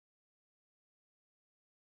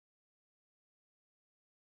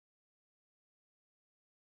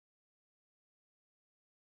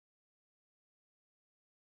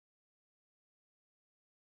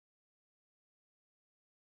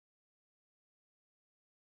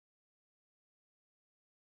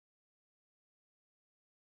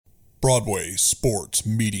Broadway Sports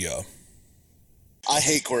Media. I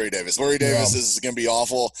hate Corey Davis. Corey Davis is going to be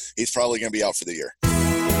awful. He's probably going to be out for the year.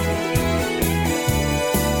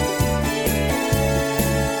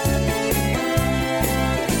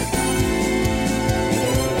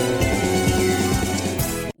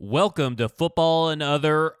 Welcome to Football and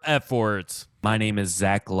Other F-Words. My name is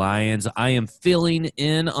Zach Lyons. I am filling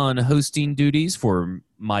in on hosting duties for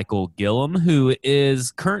Michael Gillum, who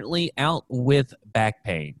is currently out with back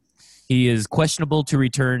pain. He is questionable to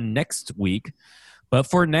return next week, but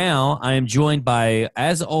for now, I am joined by,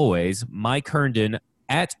 as always, Mike Herndon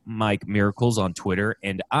at Mike Miracles on Twitter,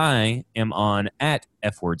 and I am on at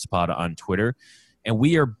FWordsPod on Twitter. And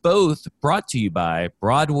we are both brought to you by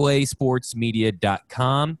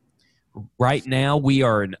BroadwaySportsMedia.com. Right now, we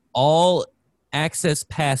are in all-access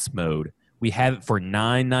pass mode. We have it for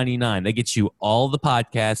 $9.99. That gets you all the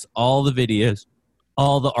podcasts, all the videos,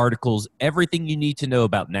 all the articles, everything you need to know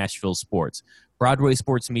about Nashville sports.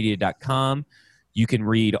 BroadwaySportsMedia.com. You can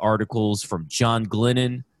read articles from John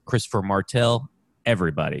Glennon, Christopher Martell,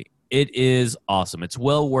 everybody. It is awesome. It's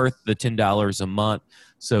well worth the $10 a month.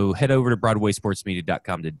 So head over to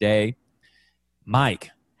BroadwaySportsMedia.com today.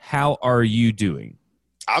 Mike, how are you doing?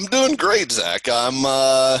 I'm doing great, Zach.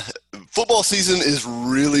 Football season is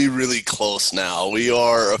really, really close now. We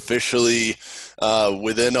are officially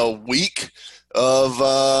within a week of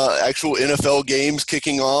actual NFL games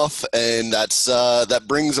kicking off, and that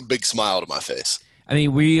brings a big smile to my face. I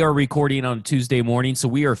mean, we are recording on Tuesday morning, so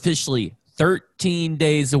we are officially 13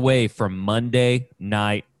 days away from Monday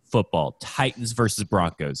Night Football, Titans versus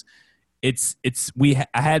Broncos. I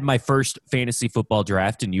had my first fantasy football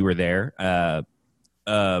draft, and you were there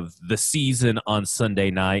of the season on Sunday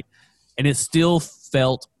night, and it still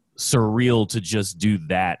felt surreal to just do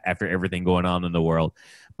that after everything going on in the world.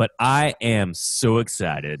 But I am so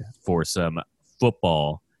excited for some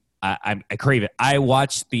football. I crave it. I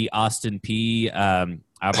watched the Austin Peay.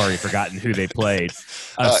 I've already forgotten who they played.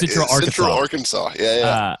 Central Arkansas.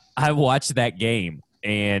 Yeah. I watched that game,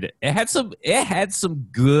 and it had some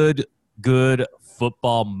good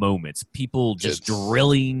football moments. People just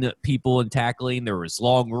drilling people and tackling. There was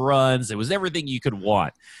long runs. It was everything you could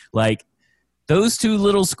want. Like, those two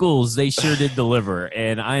little schools, they sure did deliver,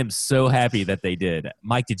 and I am so happy that they did.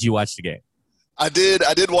 Mike, did you watch the game? I did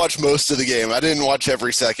watch most of the game. I didn't watch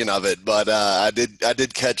every second of it, but I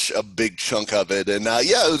did catch a big chunk of it. And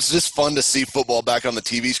it was just fun to see football back on the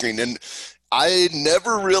TV screen. And I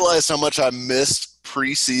never realized how much I missed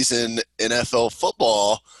preseason NFL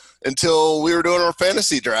football until we were doing our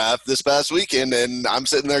fantasy draft this past weekend. And I'm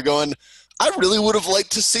sitting there going, I really would have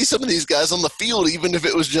liked to see some of these guys on the field, even if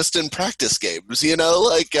it was just in practice games.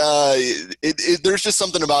 There's just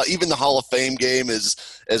something about even the Hall of Fame game, is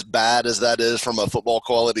as bad as that is from a football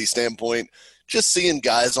quality standpoint. Just seeing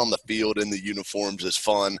guys on the field in the uniforms is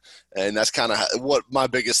fun, and that's kind of what my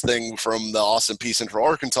biggest thing from the Austin Peay Central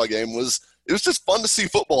Arkansas game was. It was just fun to see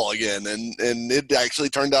football again, and it actually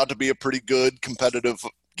turned out to be a pretty good competitive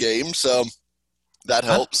game. So that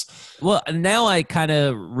helps. Well, now I kind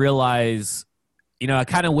of realize, I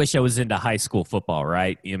kind of wish I was into high school football,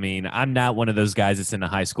 right? I mean, I'm not one of those guys that's into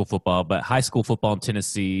high school football, but high school football in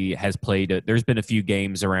Tennessee has played. There's been a few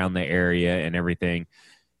games around the area and everything.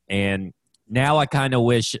 And now I kind of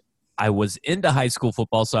wish I was into high school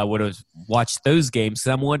football so I would have watched those games.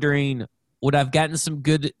 So I'm wondering, would I've gotten some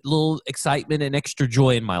good little excitement and extra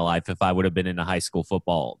joy in my life if I would have been into high school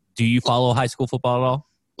football? Do you follow high school football at all?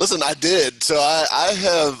 Listen, I did. So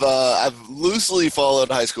I've loosely followed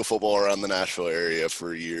high school football around the Nashville area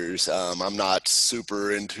for years. I'm not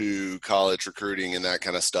super into college recruiting and that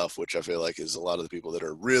kind of stuff, which I feel like is a lot of the people that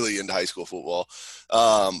are really into high school football.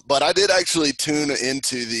 But I did actually tune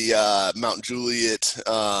into the Mount Juliet.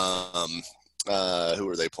 Who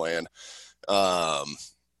were they playing?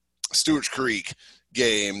 Stewart's Creek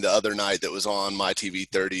game the other night that was on my TV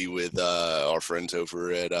 30 with our friends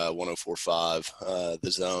over at 104.5 The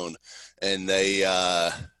Zone, and they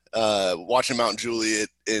watching Mount Juliet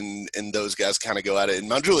and those guys kind of go at it, and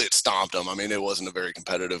Mount Juliet stomped them. I mean, it wasn't a very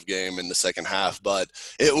competitive game in the second half, but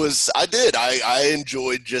I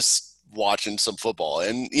enjoyed just watching some football.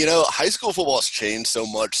 And high school football has changed so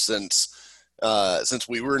much since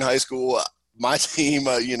we were in high school. My team,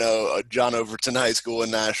 John Overton High School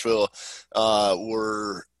in Nashville,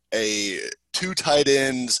 were two tight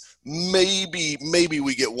ends. Maybe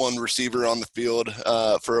we get one receiver on the field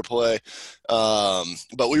for a play,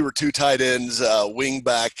 but we were two tight ends, wing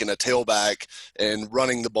back and a tailback, and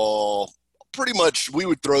running the ball. Pretty much, we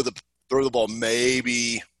would throw the ball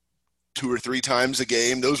maybe 2 or 3 times a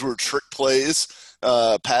game. Those were trick plays,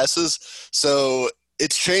 passes. So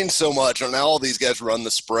it's changed so much. Now all these guys run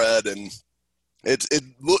the spread, and it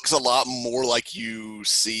looks a lot more like you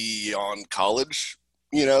see on college,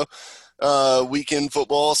 weekend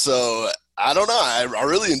football. So I don't know. I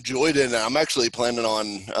really enjoyed it, and I'm actually planning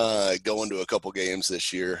on going to a couple games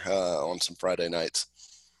this year on some Friday nights.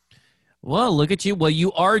 Well, look at you. Well,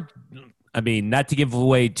 you are. I mean, not to give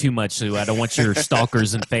away too much, so I don't want your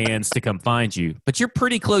stalkers and fans to come find you, but you're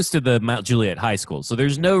pretty close to the Mount Juliet High School. So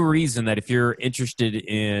there's no reason that if you're interested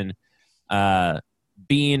in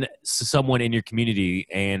being someone in your community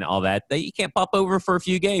and all that you can't pop over for a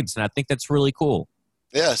few games. And I think that's really cool.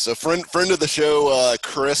 Yeah, so friend of the show,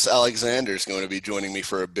 Chris Alexander is going to be joining me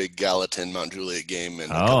for a big Gallatin Mount Juliet game in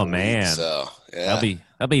a couple weeks. So, yeah.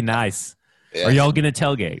 That'll be nice. Yeah. Are y'all going to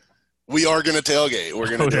tailgate? We are going to tailgate. We're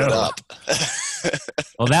going to do it up.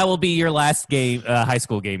 Well, that will be your last game, high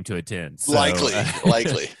school game to attend. So, likely.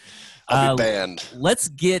 I'll be banned. Let's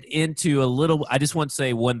get into a little. I just want to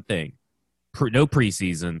say one thing. No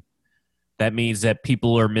preseason. That means that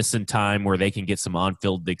people are missing time where they can get some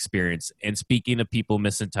on-field experience. And speaking of people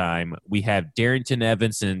missing time, we have Darrington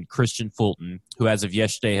Evans and Christian Fulton, who as of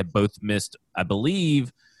yesterday have both missed, I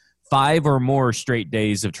believe, 5 or more straight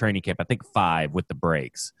days of training camp. I think 5 with the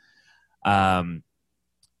breaks.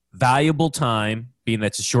 Valuable time, being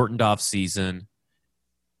that's a shortened off season.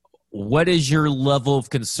 What is your level of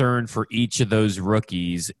concern for each of those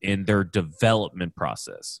rookies in their development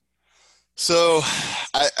process? So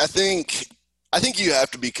I think you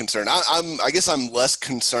have to be concerned. I guess I'm less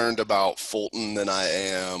concerned about Fulton than I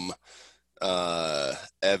am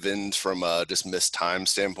Evans from a just missed time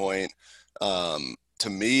standpoint. To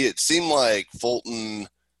me, it seemed like Fulton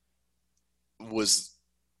was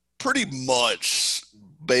pretty much,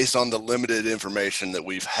 based on the limited information that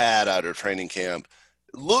we've had out of training camp,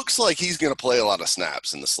 looks like he's going to play a lot of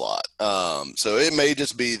snaps in the slot. So it may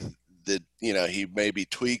just be that, he maybe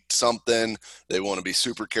tweaked something. They want to be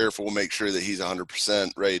super careful, make sure that he's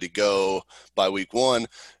 100% ready to go by week 1.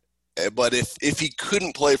 But if he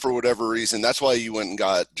couldn't play for whatever reason, that's why you went and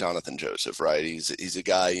got Jonathan Joseph, right? He's a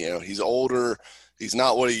guy, he's older. He's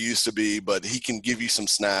not what he used to be, but he can give you some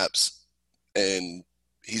snaps, and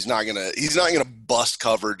he's not gonna bust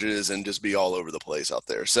coverages and just be all over the place out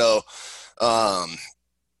there. So I'm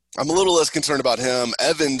a little less concerned about him.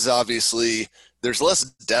 Evans, obviously, there's less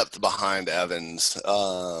depth behind Evans,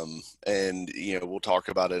 and we'll talk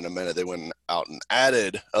about it in a minute. They went out and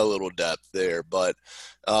added a little depth there, but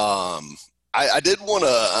I did want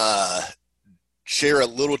to share a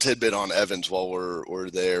little tidbit on Evans while we're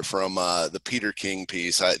there from the Peter King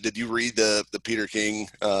piece. Did you read the Peter King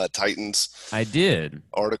Titans? I did.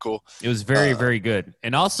 Article. It was very, very good.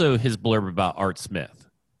 And also his blurb about Art Smith.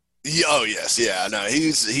 Oh, yes. Yeah, no,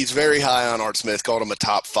 he's very high on Art Smith, called him a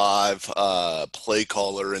top 5 play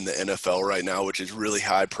caller in the NFL right now, which is really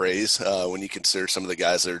high praise when you consider some of the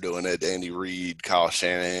guys that are doing it. Andy Reid, Kyle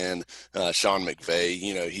Shanahan, Sean McVay.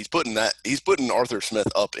 He's putting Arthur Smith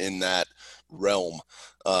up in that realm,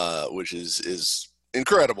 which is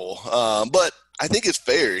incredible. But I think it's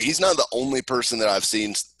fair. He's not the only person that I've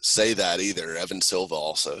seen say that either. Evan Silva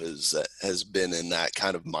also has been in that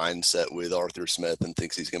kind of mindset with Arthur Smith and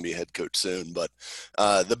thinks he's going to be a head coach soon. But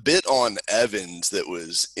the bit on Evans that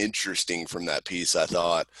was interesting from that piece, I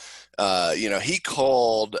thought, he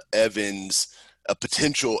called Evans a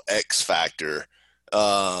potential X factor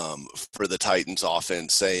for the Titans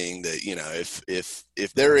offense, saying that,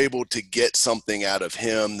 if they're able to get something out of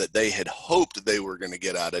him that they had hoped they were going to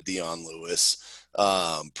get out of Dion Lewis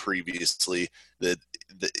previously, that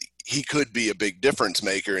he could be a big difference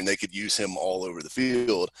maker and they could use him all over the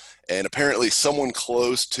field. And apparently someone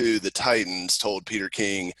close to the Titans told Peter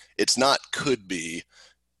King, it's not could be,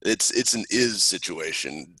 it's an is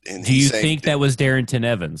situation. And do you think that was Darrington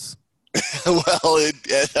Evans? Well,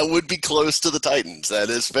 that would be close to the Titans. That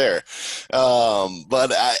is fair.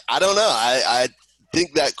 But I don't know. I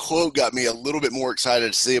think that quote got me a little bit more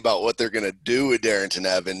excited to see about what they're going to do with Darrington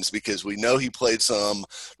Evans, because we know he played some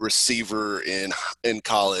receiver in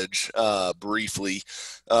college briefly.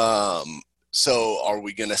 So are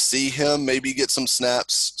we going to see him maybe get some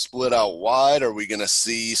snaps split out wide? Are we going to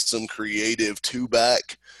see some creative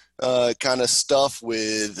two-back kind of stuff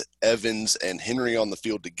with Evans and Henry on the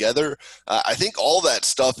field together? I think all that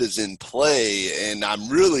stuff is in play, and I'm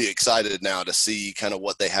really excited now to see kind of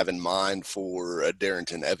what they have in mind for a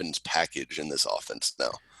Darrington Evans package in this offense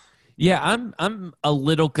now. Yeah, I'm a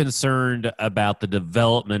little concerned about the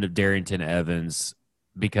development of Darrington Evans,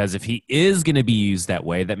 because if he is going to be used that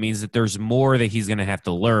way, that means that there's more that he's going to have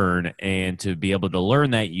to learn, and to be able to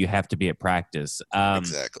learn that, you have to be at practice.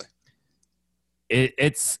 Exactly.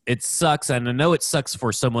 It sucks, and I know it sucks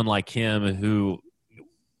for someone like him who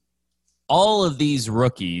all of these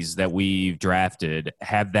rookies that we've drafted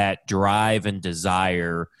have that drive and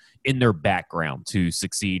desire in their background to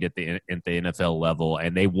succeed at the NFL level,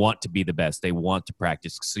 and they want to be the best. They want to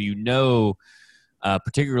practice. So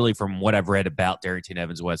particularly from what I've read about Darrynton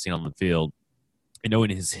Evans, what I've seen on the field, in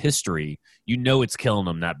his history, it's killing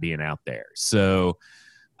him not being out there. So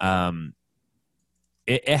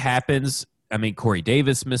it happens. I mean, Corey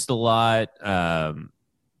Davis missed a lot.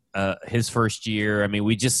 His first year. I mean,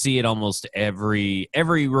 we just see it almost every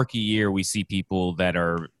rookie year. We see people that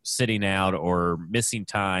are sitting out or missing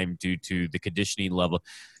time due to the conditioning level.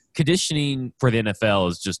 Conditioning for the NFL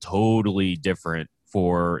is just totally different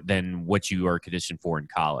than what you are conditioned for in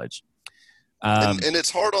college. And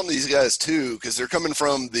it's hard on these guys too, because they're coming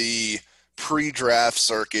from the pre-draft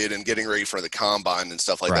circuit and getting ready for the combine and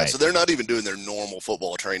stuff like that. So they're not even doing their normal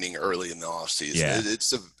football training early in the offseason. Yeah.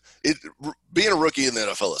 Being a rookie in the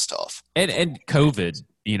NFL is tough. And COVID,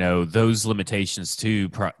 those limitations too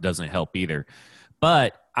doesn't help either.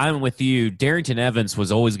 But I'm with you. Darrynton Evans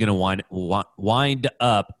was always going to wind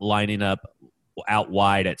up lining up out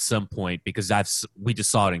wide at some point, because we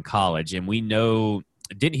just saw it in college, and we know.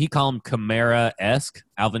 Didn't he call him Kamara-esque,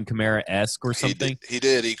 Alvin Kamara-esque or something? He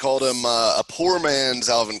did. He called him a poor man's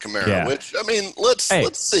Alvin Kamara, which, I mean, let's see.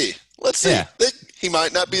 Let's see. Yeah. He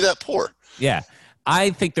might not be that poor. Yeah. I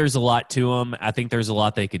think there's a lot to him. I think there's a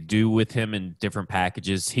lot they could do with him in different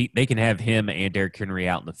packages. They can have him and Derrick Henry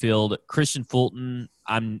out in the field. Christian Fulton,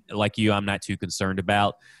 I'm like you, I'm not too concerned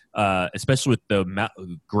about, especially with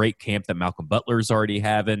the great camp that Malcolm Butler's already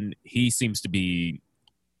having. He seems to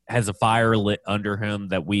has a fire lit under him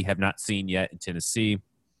that we have not seen yet in Tennessee.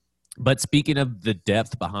 But speaking of the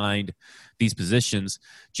depth behind these positions,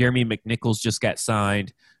 Jeremy McNichols just got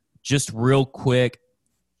signed. Just real quick,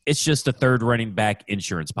 it's just a third running back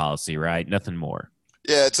insurance policy, right? Nothing more.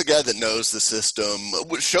 Yeah, it's a guy that knows the system.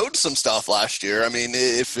 Showed some stuff last year. I mean,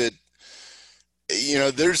 I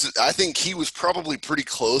think he was probably pretty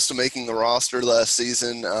close to making the roster last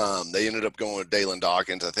season. They ended up going with Dalen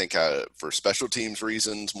Dawkins, I think, for special teams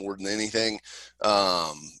reasons more than anything.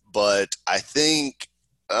 But I think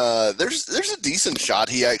there's a decent shot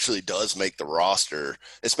he actually does make the roster,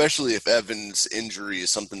 especially if Evans' injury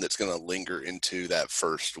is something that's going to linger into that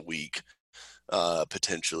first week,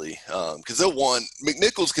 potentially. Because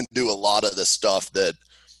McNichols can do a lot of the stuff that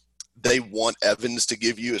they want Evans to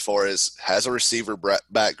give you, as far as has a receiver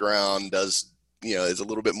background, is a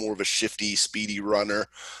little bit more of a shifty, speedy runner.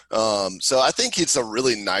 So I think it's a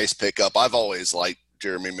really nice pickup. I've always liked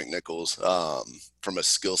Jeremy McNichols from a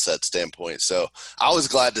skill set standpoint. So I was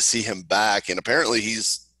glad to see him back, and apparently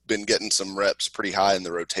he's been getting some reps pretty high in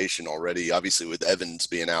the rotation already. Obviously with Evans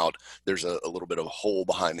being out, there's a little bit of a hole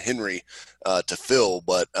behind Henry to fill,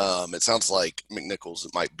 but it sounds like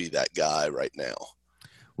McNichols might be that guy right now.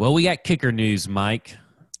 Well, we got kicker news, Mike,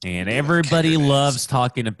 and everybody loves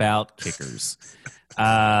talking about kickers.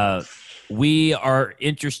 We are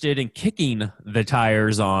interested in kicking the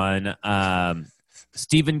tires on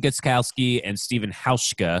Stephen Gostkowski and Stephen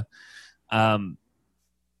Hauschka.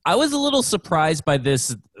 I was a little surprised by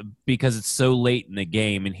this because it's so late in the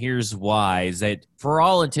game, and here's why. Is that for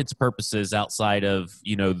all intents and purposes, outside of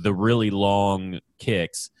the really long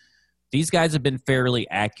kicks, these guys have been fairly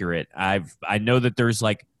accurate. I know that there's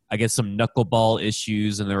some knuckleball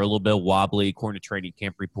issues, and they're a little bit wobbly according to training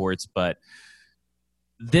camp reports. But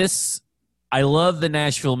I love the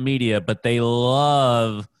Nashville media, but they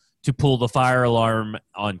love to pull the fire alarm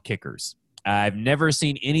on kickers. I've never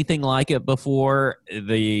seen anything like it before.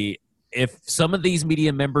 If some of these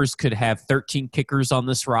media members could have 13 kickers on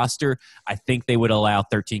this roster, I think they would allow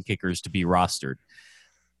 13 kickers to be rostered.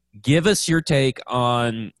 Give us your take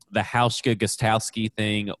on the Hauschka-Gostkowski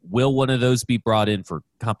thing. Will one of those be brought in for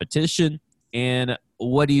competition? And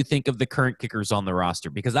what do you think of the current kickers on the roster?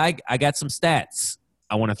 Because I got some stats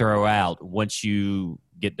I want to throw out once you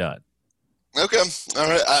get done. Okay. All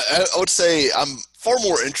right. I would say I'm far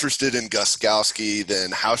more interested in Gostkowski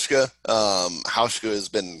than Hauschka. Hauschka has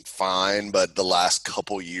been fine, but the last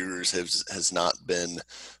couple years has not been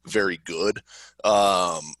very good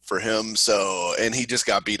for him. So, and he just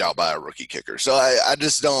got beat out by a rookie kicker. So I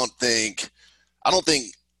just don't think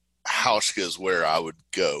Hauschka is where I would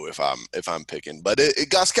go if I'm picking. But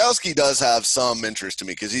Gostkowski does have some interest to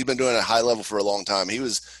me because he's been doing it at a high level for a long time. He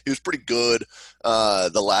was pretty good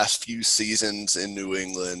the last few seasons in New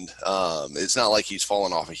England. It's not like he's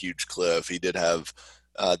fallen off a huge cliff. He did have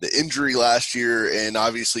the injury last year, and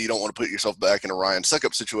obviously you don't want to put yourself back in a Ryan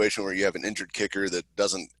Succop situation where you have an injured kicker that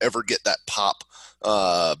doesn't ever get that pop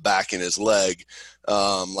back in his leg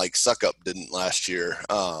like Succop didn't last year.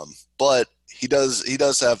 But he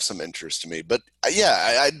does have some interest to me. But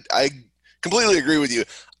yeah, completely agree with you.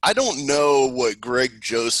 I don't know what Greg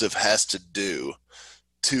Joseph has to do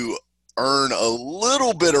to earn a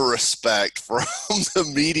little bit of respect from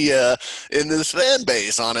the media in this fan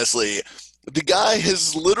base, honestly. The guy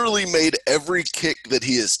has literally made every kick that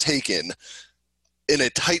he has taken in a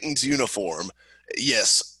Titans uniform.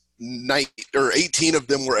 Yes, 18 of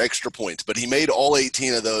them were extra points, but he made all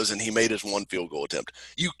 18 of those, and he made his one field goal attempt.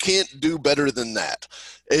 You can't do better than that.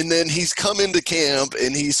 And then he's come into camp,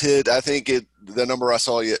 and he's hit, I think the number I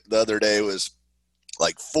saw the other day was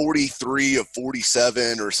like 43 of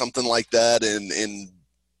 47 or something like that in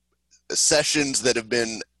sessions that have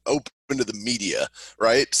been open to the media,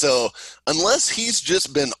 right? So unless he's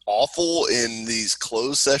just been awful in these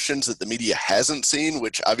closed sessions that the media hasn't seen,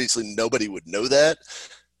 which obviously nobody would know that,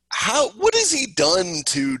 what has he done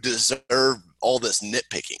to deserve all this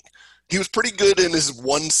nitpicking? He was pretty good in his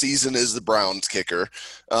one season as the Browns kicker.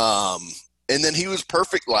 And then he was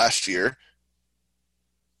perfect last year.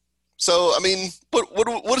 So, I mean,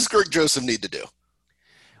 what does Greg Joseph need to do?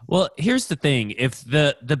 Well, here's the thing. If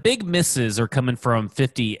the big misses are coming from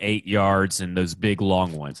 58 yards and those big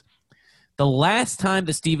long ones, the last time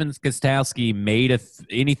that Steven Gostkowski made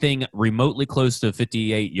anything remotely close to a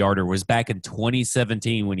 58-yarder was back in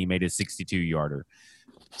 2017 when he made a 62-yarder.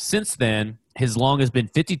 Since then, his long has been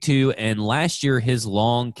 52, and last year his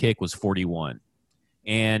long kick was 41.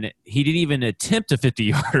 And he didn't even attempt a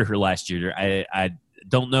 50-yarder last year. I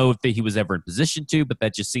don't know if he was ever in position to, but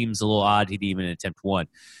that just seems a little odd. He didn't even attempt one.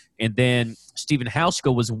 And then Stephen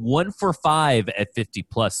Hauschka was 1 for 5 at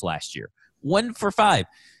 50-plus last year. 1 for 5.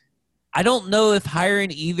 I don't know if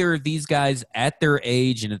hiring either of these guys at their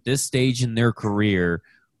age and at this stage in their career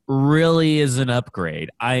really is an upgrade.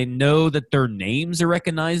 I know that their names are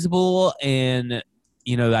recognizable, and,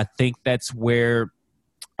 I think that's where,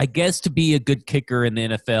 I guess, to be a good kicker in the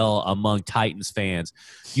NFL among Titans fans,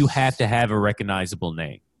 you have to have a recognizable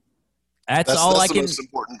name. That's all I can. That's the most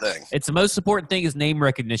important thing. It's the most important thing is name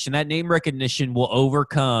recognition. That name recognition will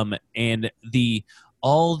overcome, and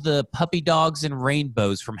all the puppy dogs and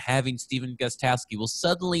rainbows from having Steven Gostkowski will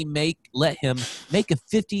suddenly let him make a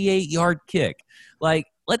 58-yard kick. Like,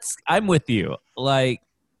 I'm with you. Like,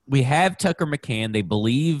 we have Tucker McCann. They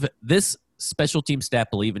believe this special team staff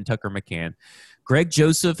believe in Tucker McCann. Greg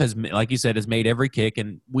Joseph has, like you said, has made every kick,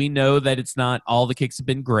 and we know that it's not all the kicks have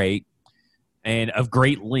been great and of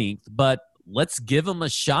great length, but let's give him a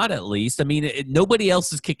shot at least. I mean, nobody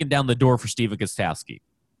else is kicking down the door for Steven Gostkowski.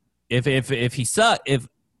 If he sucks,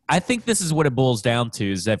 I think this is what it boils down to,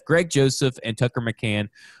 is that if Greg Joseph and Tucker McCann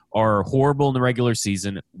are horrible in the regular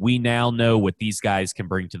season, we now know what these guys can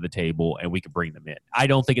bring to the table, and we can bring them in. I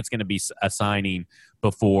don't think it's going to be a signing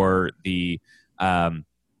before the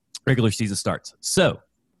regular season starts. So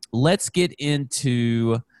let's get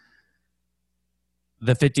into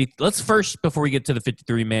the 50. Let's first, before we get to the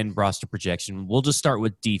 53-man roster projection, we'll just start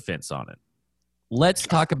with defense on it. Let's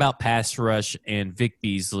talk about pass rush and Vic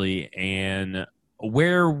Beasley and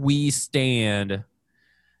where we stand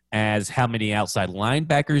as how many outside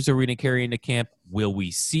linebackers are we going to carry into camp. Will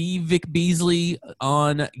we see Vic Beasley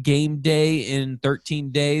on game day in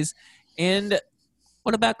 13 days? And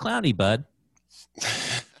what about Clowney, bud?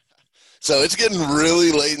 So it's getting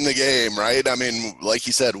really late in the game, right? I mean, like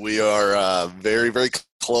you said, we are very, very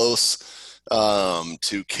close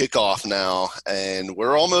to kickoff now, and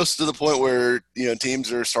we're almost to the point where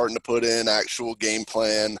teams are starting to put in actual game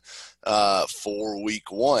plan for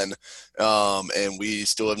week one, and we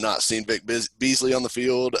still have not seen Vic Beasley on the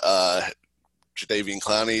field. Jadeveon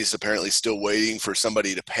Clowney is apparently still waiting for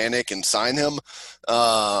somebody to panic and sign him,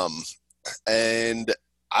 and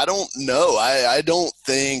I don't know. I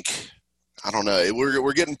don't know.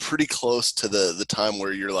 We're getting pretty close to the time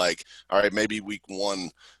where you're like, all right, maybe week one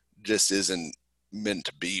just isn't meant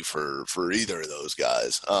to be for either of those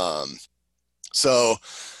guys. So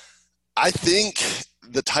I think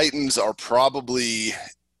the Titans are probably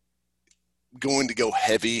going to go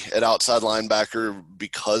heavy at outside linebacker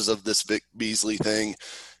because of this Vic Beasley thing.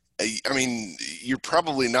 I mean, you're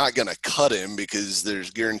probably not going to cut him because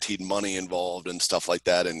there's guaranteed money involved and stuff like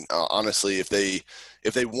that. And honestly, if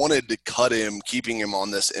they wanted to cut him, keeping him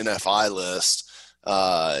on this NFI list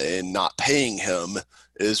and not paying him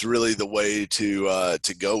is really the way to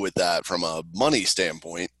go with that from a money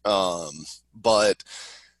standpoint. But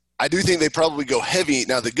I do think they probably go heavy.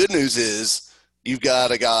 Now, the good news is you've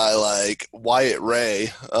got a guy like Wyatt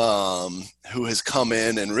Ray who has come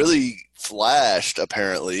in and really flashed,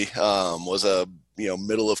 apparently, was a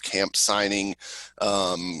middle of camp signing.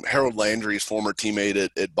 Harold Landry's former teammate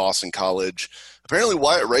at Boston College. Apparently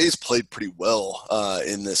Wyatt Ray's played pretty well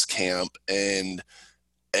in this camp, and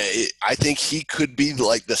I think he could be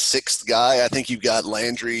like the sixth guy. I think you've got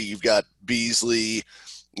Landry, you've got Beasley.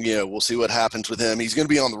 We'll see what happens with him. He's going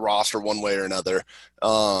to be on the roster one way or another.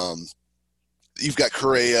 You've got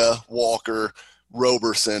Correa, Walker,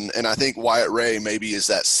 Roberson, and I think Wyatt Ray maybe is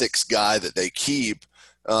that sixth guy that they keep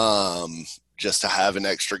just to have an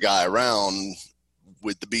extra guy around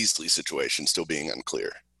with the Beasley situation still being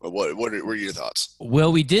unclear. What were your thoughts?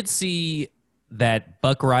 Well, we did see that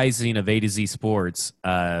Buck Rising of A to Z Sports,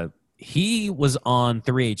 he was on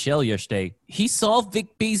 3HL yesterday. He saw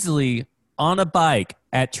Vic Beasley on a bike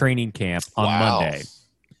at training camp on Monday.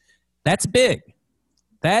 That's big.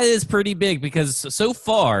 That is pretty big because so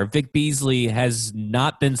far Vic Beasley has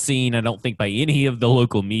not been seen, I don't think, by any of the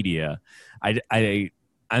local media.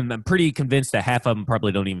 I'm pretty convinced that half of them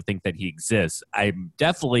probably don't even think that he exists. I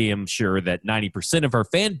definitely am sure that 90% of our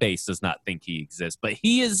fan base does not think he exists, but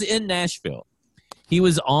he is in Nashville. He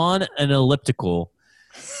was on an elliptical,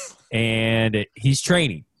 and he's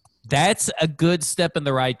training. That's a good step in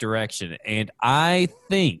the right direction, and I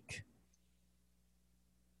think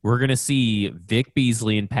we're going to see Vic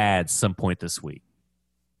Beasley in pads some point this week.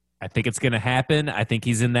 I think it's going to happen. I think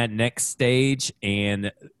he's in that next stage,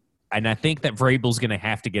 and I think that Vrabel's going to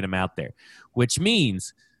have to get him out there, which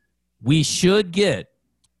means we should get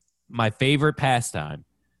my favorite pastime,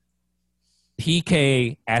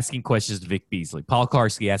 PK asking questions to Vic Beasley, Paul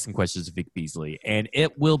Karski asking questions to Vic Beasley, and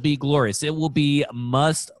it will be glorious. It will be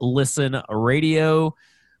must-listen radio,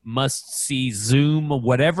 must-see Zoom,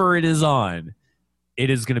 whatever it is on. It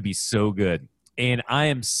is going to be so good, and I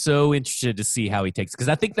am so interested to see how he takes it because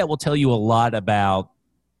I think that will tell you a lot about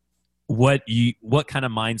what kind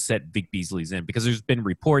of mindset Vic Beasley's in, because there's been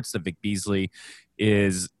reports that Vic Beasley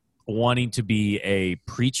is wanting to be a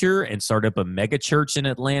preacher and start up a mega church in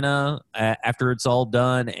Atlanta after it's all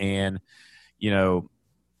done. And,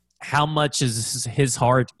 how much is his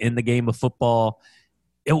heart in the game of football?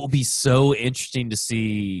 It will be so interesting to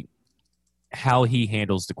see how he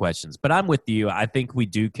handles the questions. But I'm with you. I think we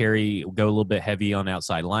do go a little bit heavy on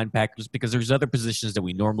outside linebackers because there's other positions that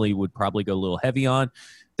we normally would probably go a little heavy on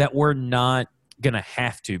that we're not going to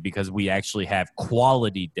have to because we actually have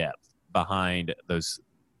quality depth behind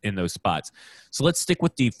in those spots. So let's stick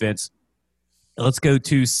with defense. Let's go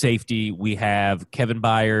to safety. We have Kevin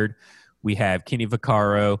Byard. We have Kenny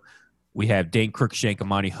Vaccaro. We have Dane Cruikshank,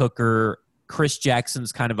 Amani Hooker. Chris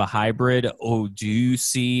Jackson's kind of a hybrid. Oh, do you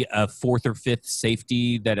see a fourth or fifth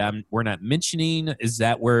safety that we're not mentioning? Is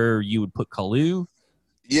that where you would put Kalu?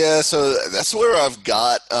 Yeah, so that's where I've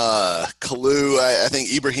got Kalu. I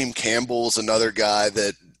think Ibrahim Campbell's another guy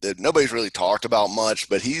that nobody's really talked about much,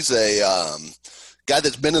 but he's a guy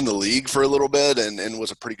that's been in the league for a little bit and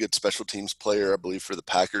was a pretty good special teams player, I believe, for the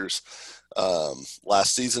Packers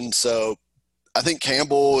last season. So I think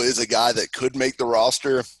Campbell is a guy that could make the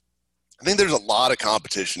roster. I think there's a lot of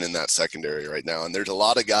competition in that secondary right now, and there's a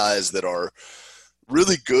lot of guys that are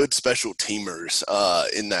really good special teamers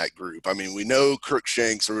in that group. I mean, we know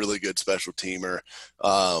Cruikshank's a really good special teamer.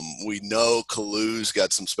 We know Kalu's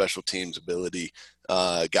got some special teams ability.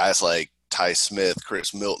 Guys like Ty Smith,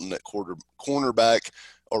 Chris Milton at cornerback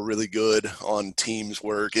are really good on teams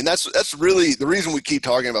work. And that's really the reason we keep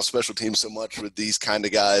talking about special teams so much with these kind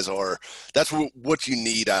of guys that's what you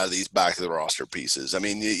need out of these back of the roster pieces. I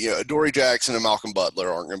mean, Dory Jackson and Malcolm Butler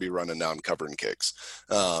aren't going to be running down covering kicks.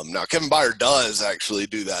 Now Kevin Byard does actually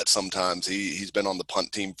do that sometimes. He's been on the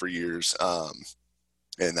punt team for years.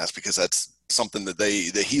 And that's because that's something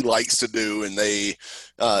that he likes to do and they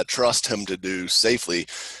trust him to do safely.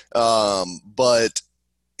 But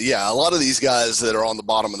yeah, a lot of these guys that are on the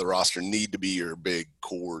bottom of the roster need to be your big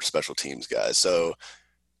core special teams guys. So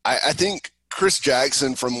I think Chris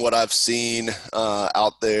Jackson, from what I've seen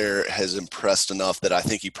out there, has impressed enough that I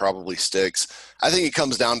think he probably sticks. I think it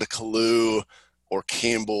comes down to Kalu or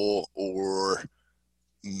Campbell or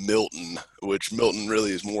Milton, which Milton really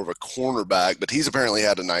is more of a cornerback, but he's apparently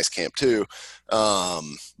had a nice camp too.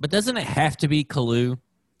 But doesn't it have to be Kalu?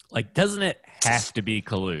 Like, doesn't it have to be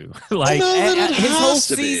Kalu? His whole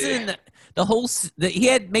season, he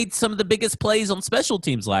had made some of the biggest plays on special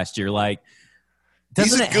teams last year. Like,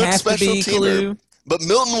 doesn't it have to be Kalu? But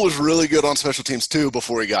Milton was really good on special teams too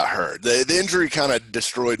before he got hurt. The injury kind of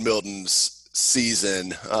destroyed Milton's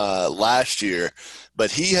season last year,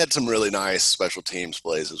 but he had some really nice special teams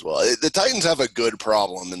plays as well. The Titans have a good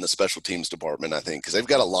problem in the special teams department, I think, because they've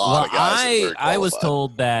got a lot of guys. I was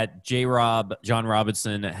told that John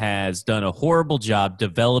Robinson has done a horrible job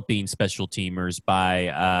developing special teamers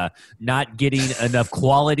by not getting enough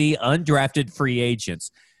quality undrafted free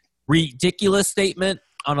agents. Ridiculous statement.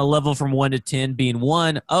 on a level from 1 to 10, being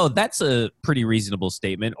 1, oh, that's a pretty reasonable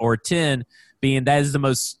statement, or 10 being that is the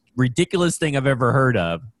most ridiculous thing I've ever heard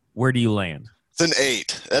of, where do you land? It's an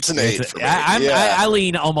 8. That's an 8 for me. I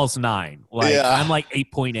lean almost 9. Like Yeah. I'm like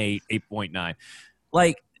 8.8, 8.9.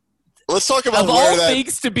 Like, let's talk about of all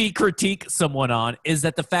things to be critique someone on is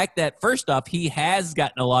that the fact that, first off, he has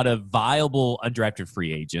gotten a lot of viable undrafted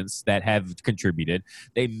free agents that have contributed.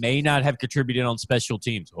 They may not have contributed on special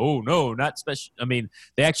teams. Oh, no, not special. I mean,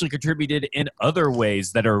 they actually contributed in other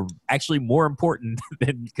ways that are actually more important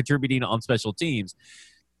than contributing on special teams.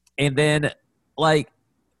 And then, like,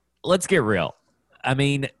 let's get real. I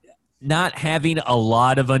mean, not having a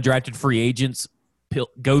lot of undrafted free agents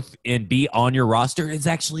go and be on your roster is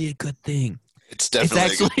actually a good thing. It's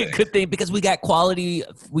definitely a good thing because we got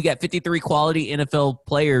 53 quality NFL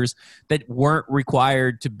players that weren't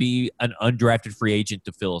required to be an undrafted free agent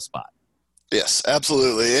to fill a spot. Yes,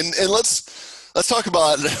 absolutely. And let's talk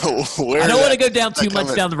about where I don't want to go down too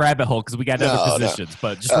much down the rabbit hole because we got other positions,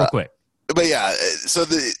 but just real quick. But yeah, so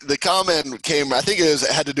the comment came, I think it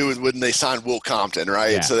had to do with when they signed Will Compton,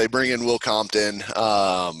 right? Yeah. So they bring in Will Compton,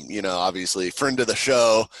 obviously friend of the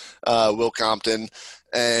show, Will Compton,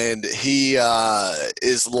 and he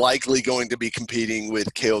is likely going to be competing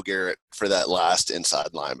with Cale Garrett for that last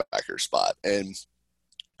inside linebacker spot. And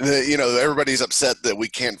everybody's upset that we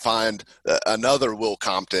can't find another Will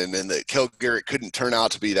Compton and that Cale Garrett couldn't turn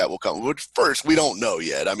out to be that Will Compton, which first we don't know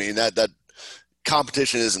yet. I mean, that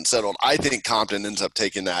competition isn't settled. I think Compton ends up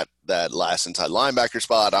taking that last inside linebacker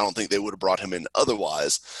spot. I don't think they would have brought him in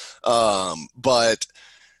otherwise. But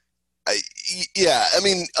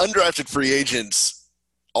undrafted free agents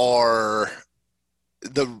are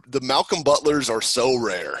the Malcolm Butlers are so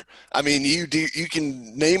rare. I mean, you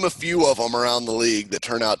can name a few of them around the league that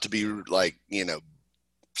turn out to be like,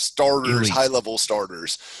 starters, Elite. high-level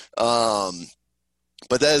starters.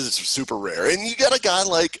 But that is super rare. And you got a guy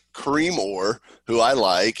like Kareem Orr, who I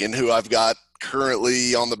like and who I've got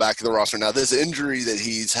currently on the back of the roster. Now, this injury that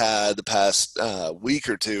he's had the past week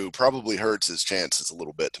or two probably hurts his chances a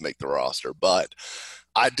little bit to make the roster. But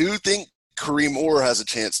I do think Kareem Orr has a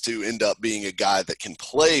chance to end up being a guy that can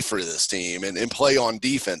play for this team and play on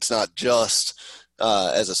defense, not just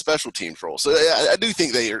as a special teams role. So I do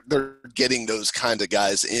think they're getting those kind of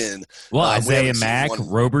guys in. Well, Isaiah Mack,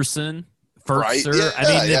 Roberson. Firkser.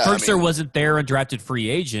 Right? Firkser wasn't their undrafted free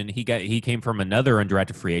agent. He came from another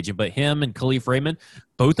undrafted free agent, but him and Khalif Raymond,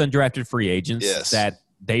 both undrafted free agents that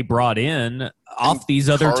they brought in off these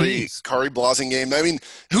other teams. Kari Blasingame. I mean,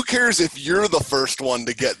 who cares if you're the first one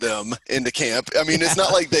to get them into camp? I mean, it's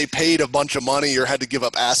not like they paid a bunch of money or had to give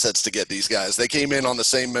up assets to get these guys. They came in on the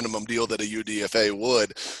same minimum deal that a UDFA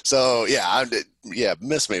would. So,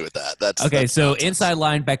 miss me with that. That's nonsense. Inside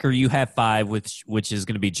linebacker, you have 5, which is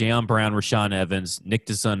going to be Jayon Brown, Rashaan Evans, Nick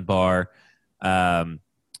Dunbar,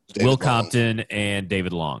 Will Compton, and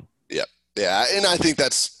David Long. Yep. Yeah, and I think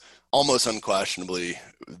that's almost unquestionably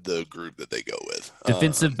the group that they go with.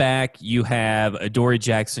 Defensive back, you have Adoree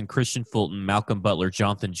Jackson, Christian Fulton, Malcolm Butler,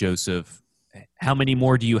 Jonathan Joseph. How many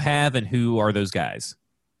more do you have, and who are those guys?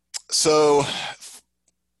 So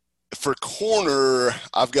for corner,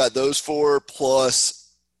 I've got those 4,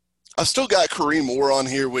 plus I've still got Kareem Orr on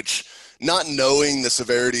here, which, not knowing the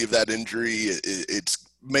severity of that injury, it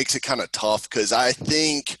makes it kind of tough because I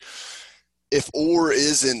think if Orr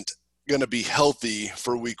isn't going to be healthy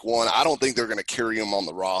for week 1, I don't think they're going to carry him on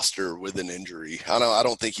the roster with an injury. I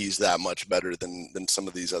don't think he's that much better than some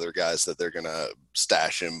of these other guys that they're going to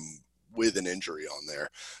stash him with an injury on there.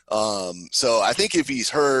 So I think if he's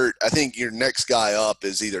hurt, I think your next guy up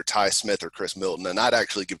is either Ty Smith or Chris Milton, and I'd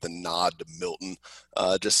actually give the nod to Milton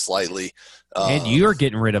just slightly. And you're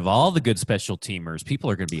getting rid of all the good special teamers. People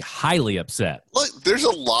are going to be highly upset. Look, there's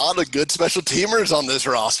a lot of good special teamers on this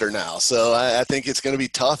roster now, so I think it's going to be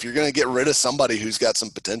tough. You're going to get rid of somebody who's got some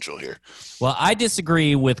potential here. Well, I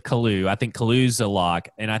disagree with Kalu. I think Kalu's a lock,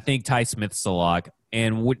 and I think Ty Smith's a lock.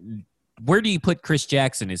 And where do you put Chris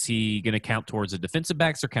Jackson? Is he going to count towards the defensive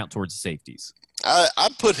backs or count towards the safeties?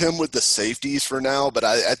 I'd put him with the safeties for now, but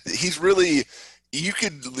he's really – you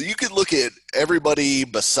could look at everybody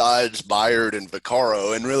besides Byard and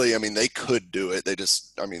Vaccaro, and really, I mean, they could do it.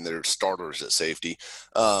 They're starters at safety.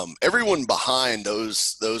 Everyone behind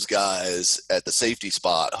those guys at the safety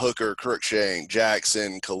spot, Hooker, Cruikshank,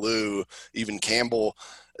 Jackson, Kalu, even Campbell,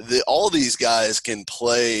 all of these guys can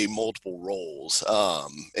play multiple roles.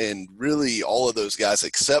 And really all of those guys,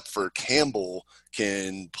 except for Campbell,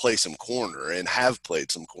 can play some corner and have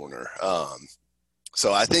played some corner.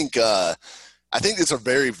 So I think I think it's a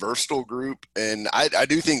very versatile group, and I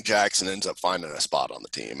do think Jackson ends up finding a spot on the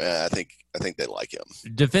team. I think they like him.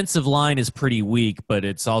 Defensive line is pretty weak, but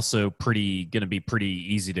it's also going to be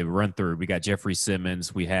pretty easy to run through. We got Jeffrey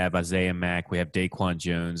Simmons, we have Isaiah Mack, we have Daquan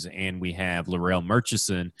Jones, and we have Larrell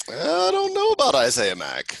Murchison. I don't know about Isaiah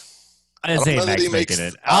Mack. Isaiah Mack's making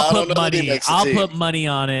it. I'll put money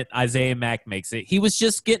on it. Isaiah Mack makes it. He was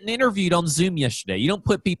just getting interviewed on Zoom yesterday. You don't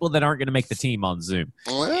put people that aren't going to make the team on Zoom.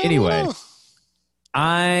 Anyway,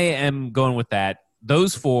 I am going with that.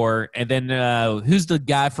 Those four, and then who's the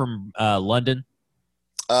guy from London?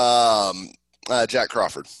 Jack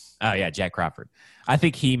Crawford. Oh yeah, Jack Crawford. I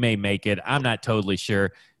think he may make it. I'm not totally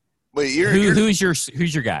sure. Wait, who's your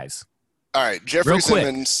guys? All right, Jeffrey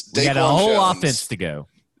Simmons. We got a whole offense to go.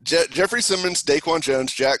 Jeffrey Simmons, Daquan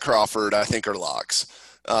Jones, Jack Crawford, I think are locks.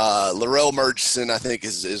 Larell Murchison, I think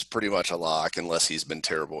is pretty much a lock unless he's been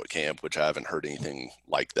terrible at camp, which I haven't heard anything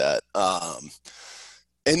like that.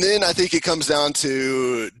 And then I think it comes down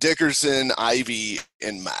to Dickerson, Ivy,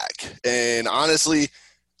 and Mack. And honestly,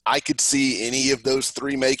 I could see any of those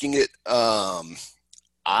three making it.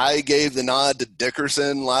 I gave the nod to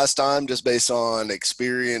Dickerson last time just based on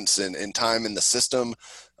experience and time in the system.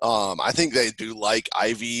 I think they do like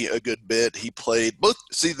Ivy a good bit. He played both.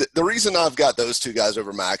 See, the reason I've got those two guys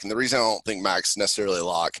over Mack, and the reason I don't think Mack's necessarily a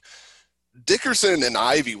lock, Dickerson and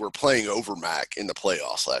Ivy were playing over Mack in the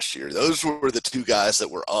playoffs last year. Those were the two guys that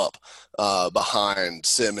were up behind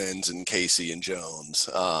Simmons and Casey and Jones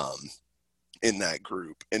in that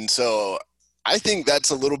group. And so I think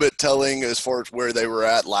that's a little bit telling as far as where they were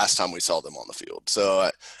at last time we saw them on the field. So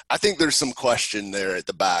I think there's some question there at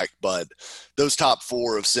the back, but those top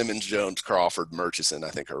four of Simmons, Jones, Crawford, Murchison,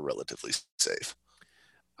 I think are relatively safe.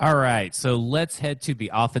 All right, so let's head to the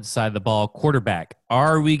offense side of the ball. Quarterback.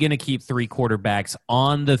 Are we going to keep three quarterbacks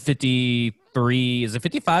on the 53? Is it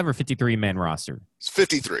 55 or 53-man roster? It's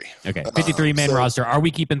 53. Okay, 53-man roster. Are we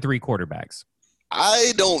keeping three quarterbacks?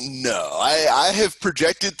 I don't know. I have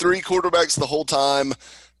projected three quarterbacks the whole time.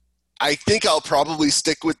 I think I'll probably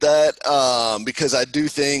stick with that because I do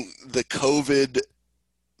think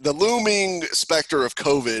the looming specter of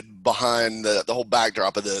COVID behind the whole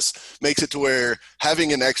backdrop of this makes it to where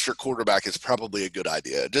having an extra quarterback is probably a good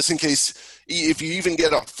idea. Just in case, if you even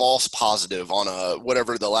get a false positive on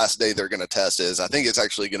whatever the last day they're going to test is, I think it's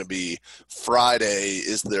actually going to be Friday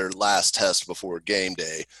is their last test before game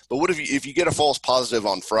day. But what if you get a false positive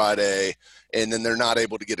on Friday and then they're not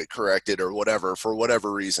able to get it corrected or whatever, for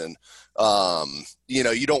whatever reason,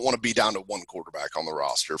 you don't want to be down to one quarterback on the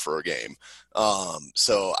roster for a game.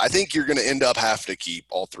 So I think you're going to end up having to keep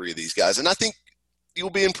all three of these guys. And I think you'll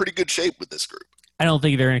be in pretty good shape with this group. I don't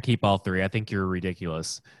think they're going to keep all three. I think you're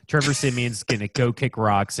ridiculous. Trevor Siemian's going to go kick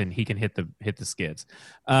rocks, and he can hit the skids.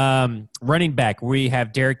 Running back, we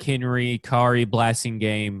have Derrick Henry, Kari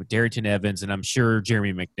Blasingame, Darrington Evans, and I'm sure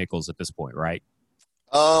Jeremy McNichols at this point, right?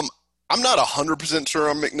 I'm not 100% sure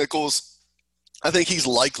on McNichols. I think he's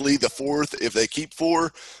likely the fourth if they keep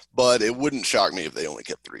four, but it wouldn't shock me if they only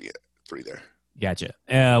kept three there. Gotcha.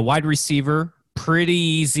 Wide receiver, pretty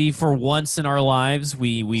easy for once in our lives.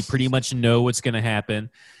 We pretty much know what's going to happen.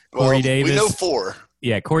 Corey Davis. We know four.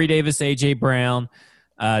 Yeah, Corey Davis, A.J. Brown,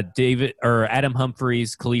 Adam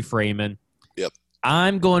Humphries, Khalif Raymond. Yep.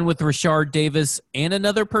 I'm going with Rashard Davis and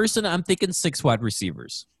another person. I'm thinking 6 wide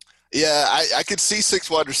receivers. Yeah, I could see 6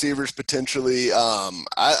 wide receivers potentially.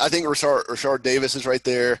 I think Rashard Davis is right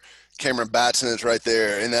there. Cameron Batson is right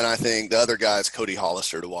there. And then I think the other guy is Cody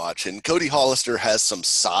Hollister to watch. And Cody Hollister has some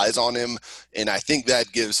size on him, and I think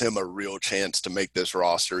that gives him a real chance to make this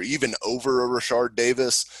roster, even over a Rashard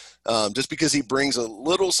Davis, just because he brings a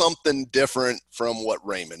little something different from what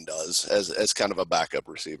Raymond does as kind of a backup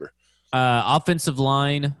receiver. Offensive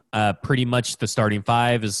line, pretty much the starting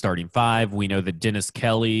five is starting five. We know that Dennis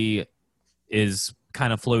Kelly is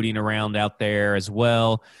kind of floating around out there as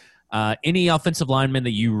well. Any offensive lineman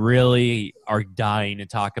that you really are dying to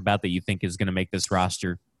talk about that you think is going to make this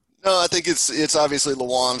roster? No, I think it's obviously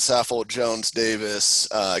Lawan, Saffold, Jones, Davis,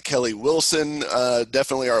 Kelly Wilson,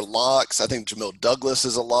 definitely are locks. I think Jamil Douglas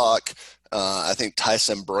is a lock. I think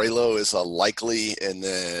Tyson Braylo is a likely, and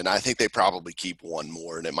then I think they probably keep one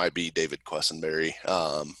more, and it might be David Quessenberry.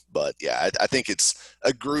 But yeah, I think it's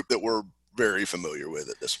a group that we're very familiar with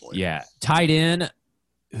at this point. Yeah, tight end.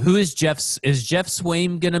 Who is Jeff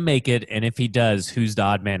Swaim going to make it? And if he does, who's the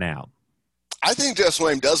odd man out? I think Jeff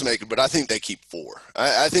Swaim does make it, but I think they keep 4.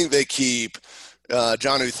 I think they keep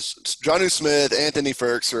Jonnu Smith, Anthony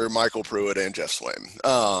Firkser, Michael Pruitt, and Jeff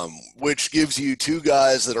Swaim, which gives you two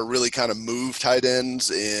guys that are really kind of move tight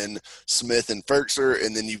ends in Smith and Firkser,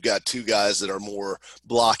 and then you've got two guys that are more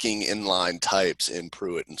blocking inline types in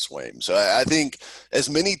Pruitt and Swaim. So I think as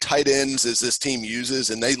many tight ends as this team uses,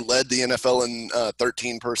 and they led the NFL in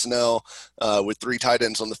 13 personnel with 3 tight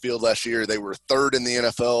ends on the field last year. They were third in the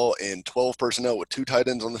NFL in 12 personnel with 2 tight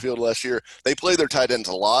ends on the field last year. They play their tight ends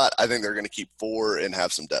a lot. I think they're going to keep 4 and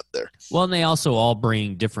have some depth there. Well, and they also all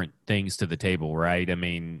bring different things to the table, right? I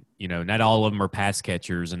mean, not all of them are pass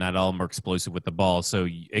catchers and not all of them are explosive with the ball. So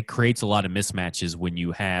it creates a lot of mismatches when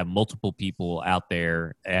you have multiple people out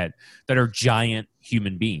there that are giant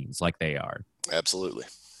human beings like they are. Absolutely.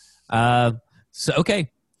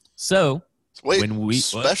 So wait, when we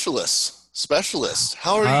specialists.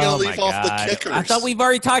 How are you going to leave off the kickers? I thought we've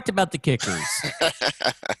already talked about the kickers.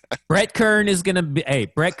 Brett Kern's going to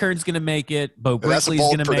make it. Bo Brinkley's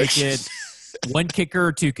going to make it. 1 kicker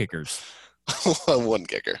or 2 kickers? 1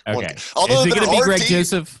 kicker. Okay. Although is it going to be Greg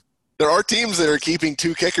Joseph? There are teams that are keeping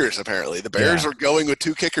 2 kickers, apparently. The Bears are going with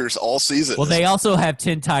 2 kickers all season. Well, they also have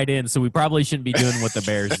 10 tight ends, so we probably shouldn't be doing what the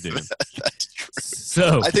Bears do. That's true.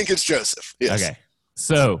 So I think it's Joseph. Yes. Okay.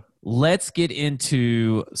 So let's get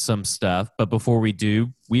into some stuff. But before we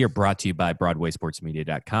do, we are brought to you by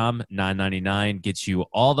BroadwaySportsMedia.com. $9.99 gets you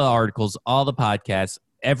all the articles, all the podcasts,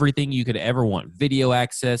 everything you could ever want. Video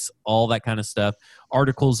access, all that kind of stuff.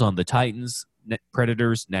 Articles on the Titans,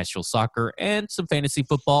 Predators, Nashville soccer, and some fantasy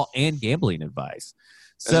football and gambling advice.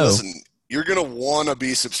 So and listen, you're going to want to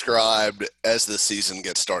be subscribed as the season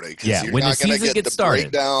gets started. Yeah, you're when not the season get gets the started.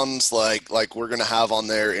 breakdowns like we're going to have on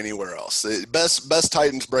there anywhere else. The best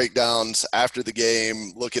Titans breakdowns after the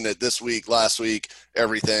game, looking at this week, last week,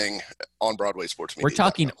 everything on Broadway Sports Media. We're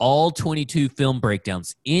talking all 22 film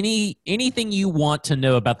breakdowns. Anything you want to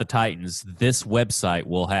know about the Titans, this website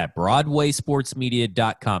will have.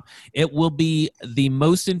 BroadwaySportsMedia.com. It will be the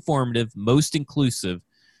most informative, most inclusive.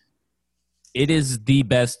 It is the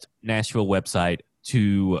best Nashville website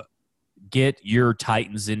to get your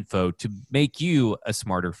Titans info to make you a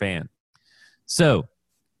smarter fan. So,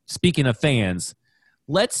 speaking of fans,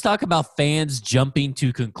 let's talk about fans jumping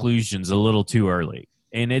to conclusions a little too early.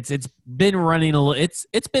 And it's been running a little.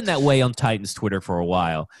 It's been that way on Titans Twitter for a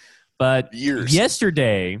while, but years.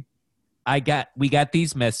 Yesterday, we got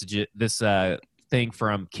these messages. This thing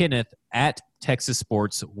from Kenneth at Texas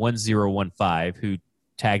Sports 1015, who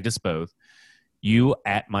tagged us both. You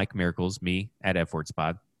at Mike Miracles, me at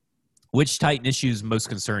FWordsPod. Which Titan issue is most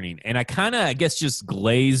concerning? And I guess, just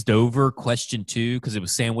glazed over question 2 because it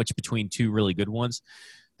was sandwiched between 2 really good ones.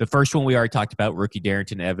 The first one we already talked about, rookie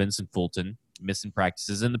Darrington Evans and Fulton missing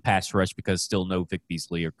practices in the pass rush because still no Vic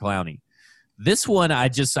Beasley or Clowney. This one I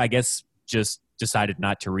guess just decided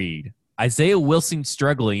not to read. Isaiah Wilson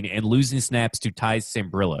struggling and losing snaps to Ty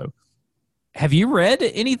Sambrailo. Have you read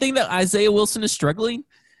anything that Isaiah Wilson is struggling?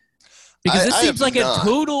 Because this seems like a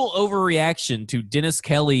total overreaction to Dennis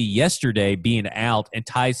Kelly yesterday being out and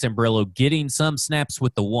Ty Sambrailo getting some snaps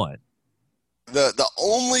with the 1. The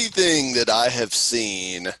only thing that I have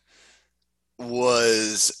seen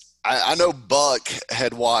was I know Buck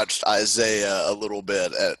had watched Isaiah a little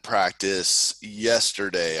bit at practice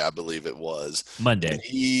yesterday, I believe it was. Monday. And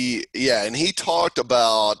he talked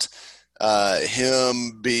about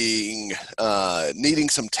him being needing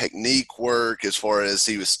some technique work as far as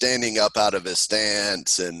he was standing up out of his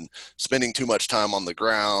stance and spending too much time on the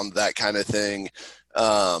ground, that kind of thing.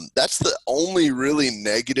 That's the only really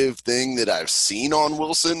negative thing that I've seen on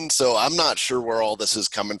Wilson. So I'm not sure where all this is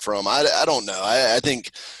coming from. I don't know. I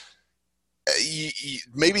think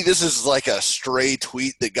maybe this is like a stray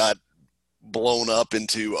tweet that got blown up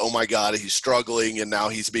into, oh my God, he's struggling and now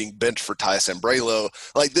he's being benched for Ty Sambrailo.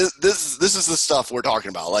 Like this is the stuff we're talking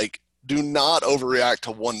about. Like, do not overreact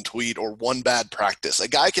to one tweet or one bad practice. A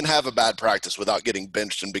guy can have a bad practice without getting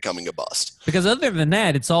benched and becoming a bust. Because other than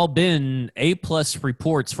that, it's all been A+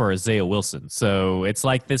 reports for Isaiah Wilson. So it's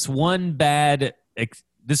like this one bad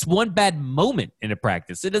moment in a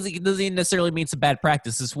practice. It doesn't necessarily mean it's a bad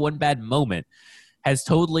practice. This one bad moment has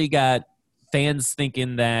totally got fans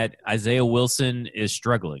thinking that Isaiah Wilson is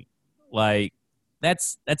struggling. Like,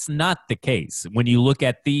 that's not the case when you look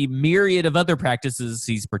at the myriad of other practices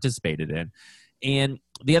he's participated in. And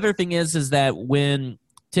the other thing is that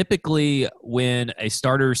typically when a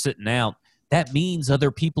starter is sitting out, that means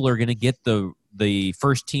other people are going to get the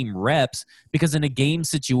first team reps, because in a game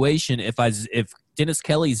situation, if Dennis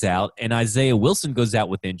Kelly's out and Isaiah Wilson goes out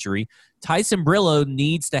with injury, Ty Sambrailo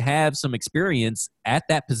needs to have some experience at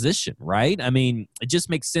that position, right? I mean, it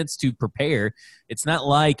just makes sense to prepare. It's not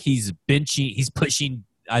like he's pushing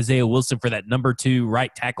Isaiah Wilson for that number 2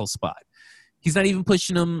 right tackle spot. He's not even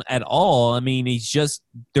pushing them at all. I mean,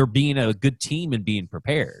 they're being a good team and being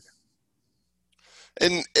prepared.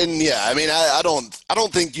 And yeah, I mean, I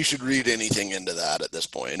don't think you should read anything into that at this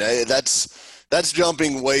point. That's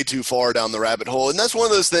jumping way too far down the rabbit hole. And that's one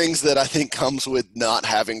of those things that I think comes with not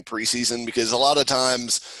having preseason, because a lot of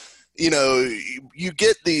times, you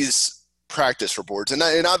get these practice reports, and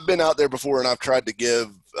I've been out there before, and I've tried to give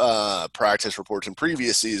practice reports in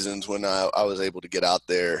previous seasons when I was able to get out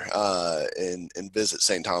there and visit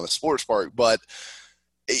St. Thomas Sports Park. But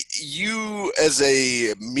you, as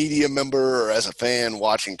a media member or as a fan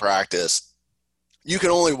watching practice, you can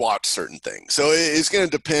only watch certain things. So it's going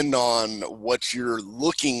to depend on what you're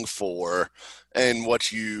looking for and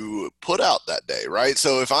what you put out that day, right?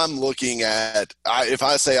 So if I'm looking at, if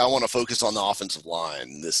I say I want to focus on the offensive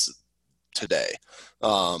line today,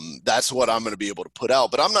 that's what I'm going to be able to put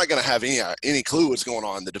out. But I'm not going to have any clue what's going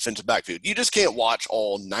on in the defensive backfield. You just can't watch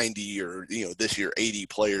all 90 or this year 80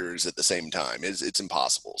 players at the same time. It's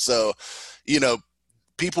impossible. So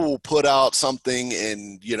people will put out something,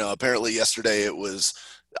 and apparently yesterday it was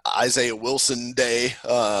Isaiah Wilson Day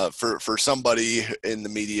for somebody in the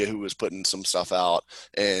media who was putting some stuff out,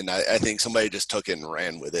 and I think somebody just took it and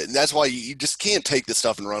ran with it. And that's why you just can't take this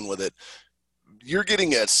stuff and run with it. You're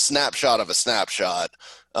getting a snapshot of a snapshot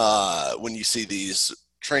when you see these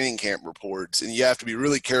training camp reports, and you have to be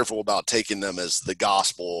really careful about taking them as the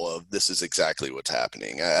gospel of this is exactly what's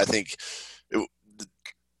happening. I think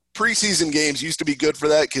preseason games used to be good for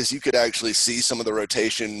that, because you could actually see some of the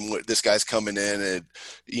rotation. This guy's coming in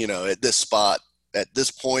at this spot at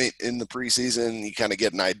this point in the preseason. You kind of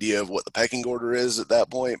get an idea of what the pecking order is at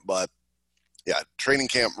that point. But yeah, training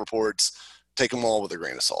camp reports, take them all with a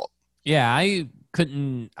grain of salt. Yeah,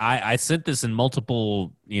 I sent this in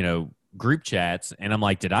multiple, group chats, and I'm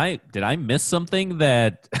like, did I miss something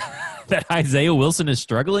that that Isaiah Wilson is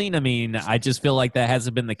struggling? I mean, I just feel like that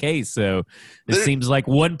hasn't been the case. So it seems like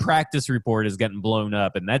one practice report is getting blown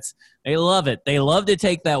up, and they love it. They love to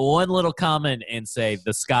take that one little comment and say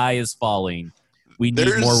the sky is falling. We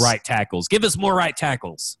need more right tackles. Give us more right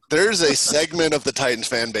tackles. There's a segment of the Titans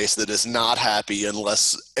fan base that is not happy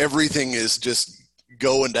unless everything is just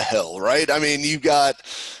going to hell, right? I mean, you got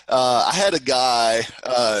I had a guy,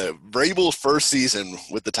 Vrabel's first season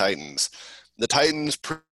with the Titans. The Titans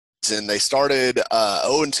preseason, they started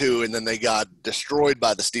 0-2, and then they got destroyed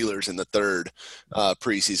by the Steelers in the third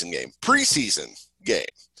preseason game.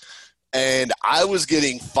 And I was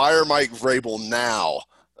getting Fire Mike Vrabel now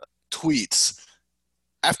tweets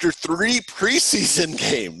after 3 preseason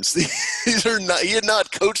games. He had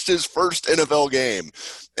not coached his first NFL game,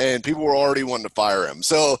 and people were already wanting to fire him.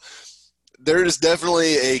 So there's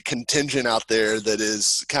definitely a contingent out there that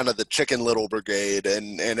is kind of the Chicken Little brigade,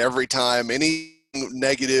 and every time any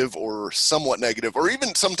negative or somewhat negative, or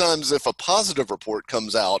even sometimes if a positive report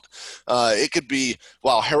comes out, it could be,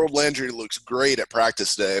 wow, Harold Landry looks great at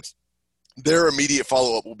practice day. Their immediate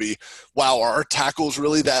follow-up will be, wow, are our tackles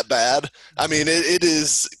really that bad? I mean, it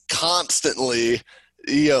is constantly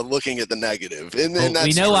looking at the negative. And that's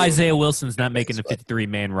we know true. Isaiah Wilson's not making a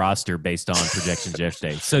 53-man roster based on projections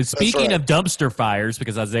yesterday. So speaking of dumpster fires,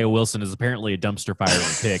 because Isaiah Wilson is apparently a dumpster fire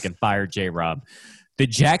to pick and fired J-Rob, the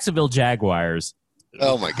Jacksonville Jaguars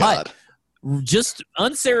oh my God, just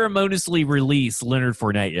unceremoniously released Leonard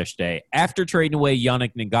Fournette yesterday after trading away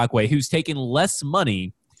Yannick Ngakoue, who's taking less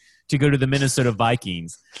money to go to the Minnesota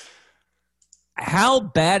Vikings. How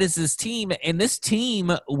bad is this team? And this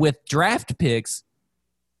team with draft picks,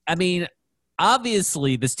 I mean,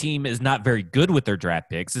 obviously this team is not very good with their draft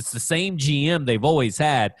picks. It's the same GM they've always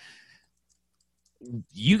had.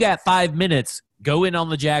 You got 5 minutes. Go in on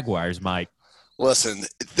the Jaguars, Mike. Listen,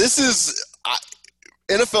 this is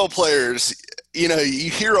NFL players. You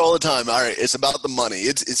hear all the time, all right, it's about the money.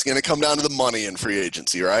 It's going to come down to the money in free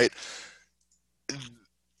agency, right?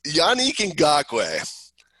 Yannick Ngakoue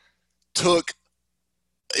took,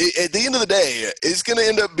 at the end of the day, it's going to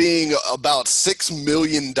end up being about $6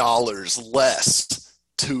 million less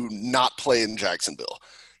to not play in Jacksonville.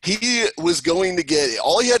 He was going to get,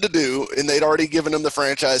 all he had to do, and they'd already given him the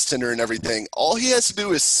franchise tender and everything, all he has to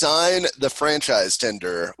do is sign the franchise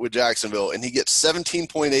tender with Jacksonville, and he gets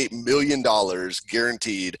 $17.8 million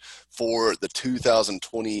guaranteed for the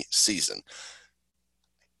 2020 season.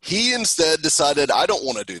 He instead decided, I don't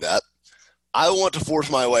want to do that. I want to force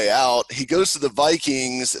my way out. He goes to the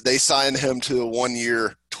Vikings. They sign him to a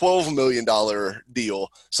 1-year, $12 million deal.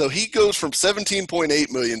 So he goes from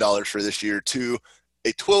 $17.8 million for this year to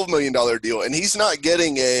a $12 million deal. And he's not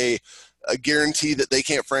getting a a guarantee that they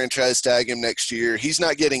can't franchise tag him next year. He's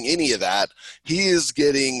not getting any of that. He is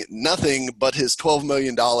getting nothing but his $12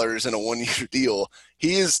 million in a 1-year deal.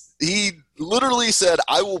 He literally said,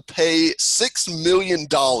 I will pay $6 million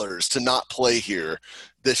to not play here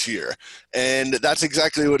this year. And that's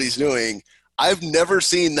exactly what he's doing. I've never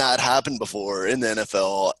seen that happen before in the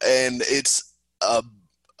NFL. And it's in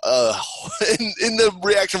the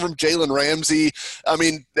reaction from Jalen Ramsey, I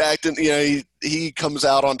mean, acting, he comes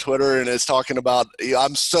out on Twitter and is talking about,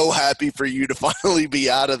 I'm so happy for you to finally be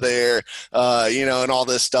out of there, and all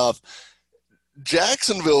this stuff.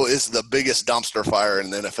 Jacksonville is the biggest dumpster fire in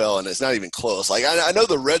the NFL, and it's not even close. Like, I know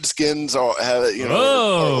the Redskins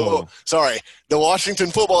the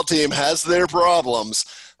Washington football team has their problems.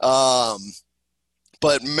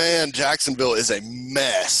 But man, Jacksonville is a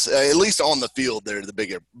mess. At least on the field, they're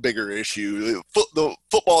the bigger issue. The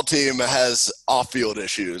football team has off-field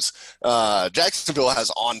issues. Jacksonville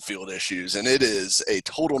has on-field issues, and it is a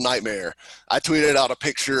total nightmare. I tweeted out a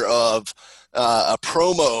picture of a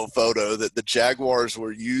promo photo that the Jaguars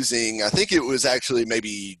were using. I think it was actually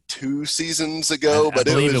maybe 2 seasons ago, but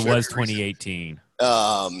I believe it was 2018.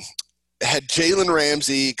 Had Jalen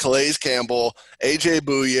Ramsey, Calais Campbell, AJ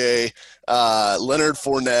Bouye, Leonard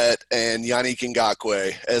Fournette, and Yannick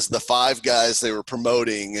Ngakoue as the 5 guys they were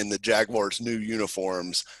promoting in the Jaguars' new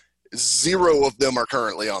uniforms. 0 of them are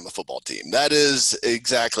currently on the football team. That is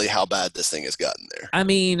exactly how bad this thing has gotten there. I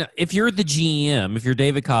mean, if you're the GM, if you're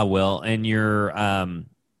David Caldwell and you're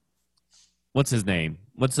what's his name?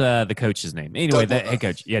 What's the coach's name? Anyway, the head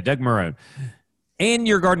coach. Yeah, Doug Marrone. And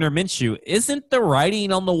you're Gardner Minshew. Isn't the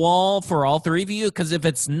writing on the wall for all 3 of you? Because if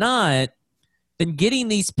it's not, then getting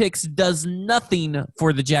these picks does nothing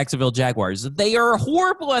for the Jacksonville Jaguars. They are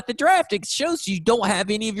horrible at the draft. It shows you don't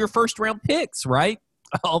have any of your first-round picks, right?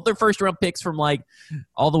 All their first-round picks from,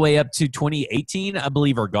 all the way up to 2018, I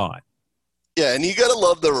believe, are gone. Yeah, and you got to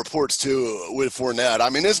love the reports, too, with Fournette. I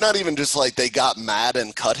mean, it's not even just like they got mad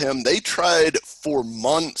and cut him. They tried for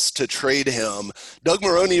months to trade him. Doug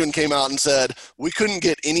Marrone even came out and said, we couldn't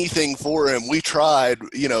get anything for him. We tried,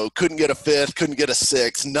 couldn't get a 5th, couldn't get a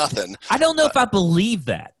 6th, nothing. I don't know if I believe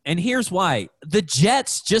that, and here's why. The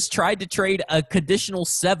Jets just tried to trade a conditional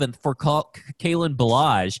 7th for Kalen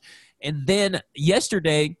Ballage, and then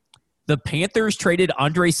yesterday – the Panthers traded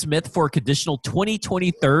Andre Smith for a conditional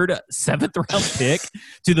 2023 7th-round pick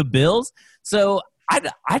to the Bills. So I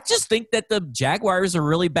just think that the Jaguars are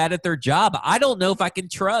really bad at their job. I don't know if I can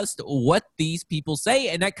trust what these people say,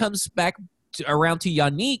 and that comes back around to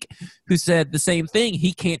Yannick, who said the same thing.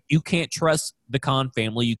 You can't trust the Khan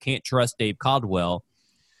family. You can't trust Dave Caldwell.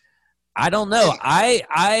 I don't know.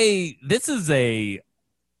 This is a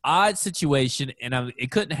odd situation, and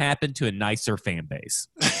it couldn't happen to a nicer fan base.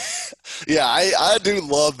 Yeah, I do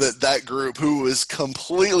love that group who was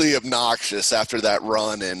completely obnoxious after that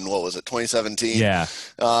run in, 2017? Yeah.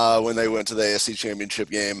 When they went to the AFC Championship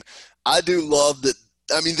game. I do love that.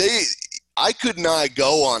 I mean, I could not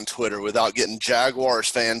go on Twitter without getting Jaguars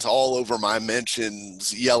fans all over my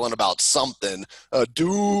mentions yelling about something,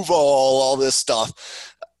 Duval, all this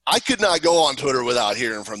stuff. I could not go on Twitter without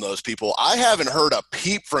hearing from those people. I haven't heard a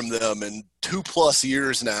peep from them in 2+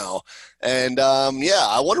 years now. And,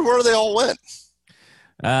 I wonder where they all went.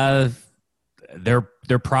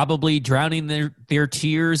 They're probably drowning their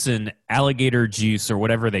tears in alligator juice or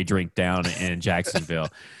whatever they drink down in Jacksonville.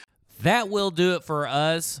 That will do it for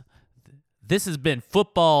us. This has been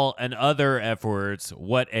Football and Other F Words.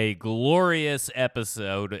 What a glorious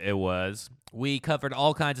episode it was. We covered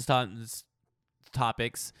all kinds of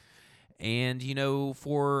topics, and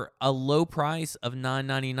for a low price of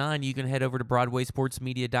 $9.99 you can head over to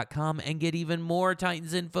BroadwaySportsMedia.com and get even more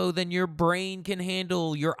Titans info than your brain can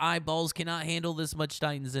handle. Your eyeballs cannot handle this much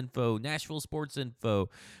Titans info. Nashville sports info.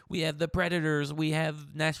 We have the Predators. We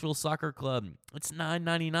have Nashville Soccer Club. It's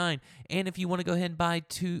 $9.99, and if you want to go ahead and buy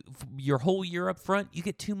your whole year up front, you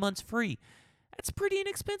get 2 months free. That's pretty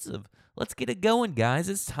inexpensive. Let's get it going, guys.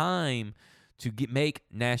 It's time to make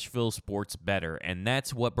Nashville sports better, and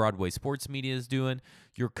that's what Broadway Sports Media is doing.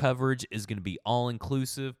 Your coverage is going to be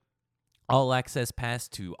all-inclusive, all-access pass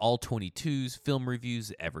to all 22s, film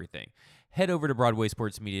reviews, everything. Head over to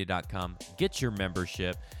BroadwaySportsMedia.com. Get your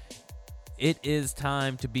membership. It is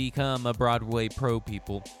time to become a Broadway Pro,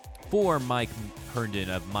 people. For Mike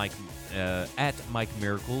Herndon of at Mike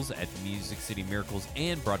Miracles at Music City Miracles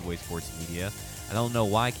and Broadway Sports Media. I don't know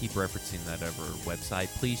why I keep referencing that other website.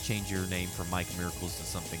 Please change your name from Mike Miracles to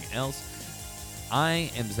something else.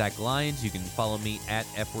 I am Zach Lyons. You can follow me at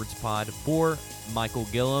FWordsPod. For Michael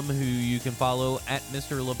Gillum, who you can follow at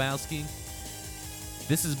Mr. Lebowski.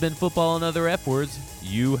 This has been Football and Other F Words.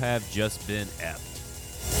 You have just been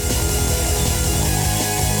F'd.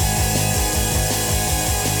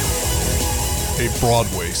 a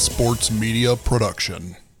Broadway sports media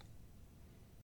production.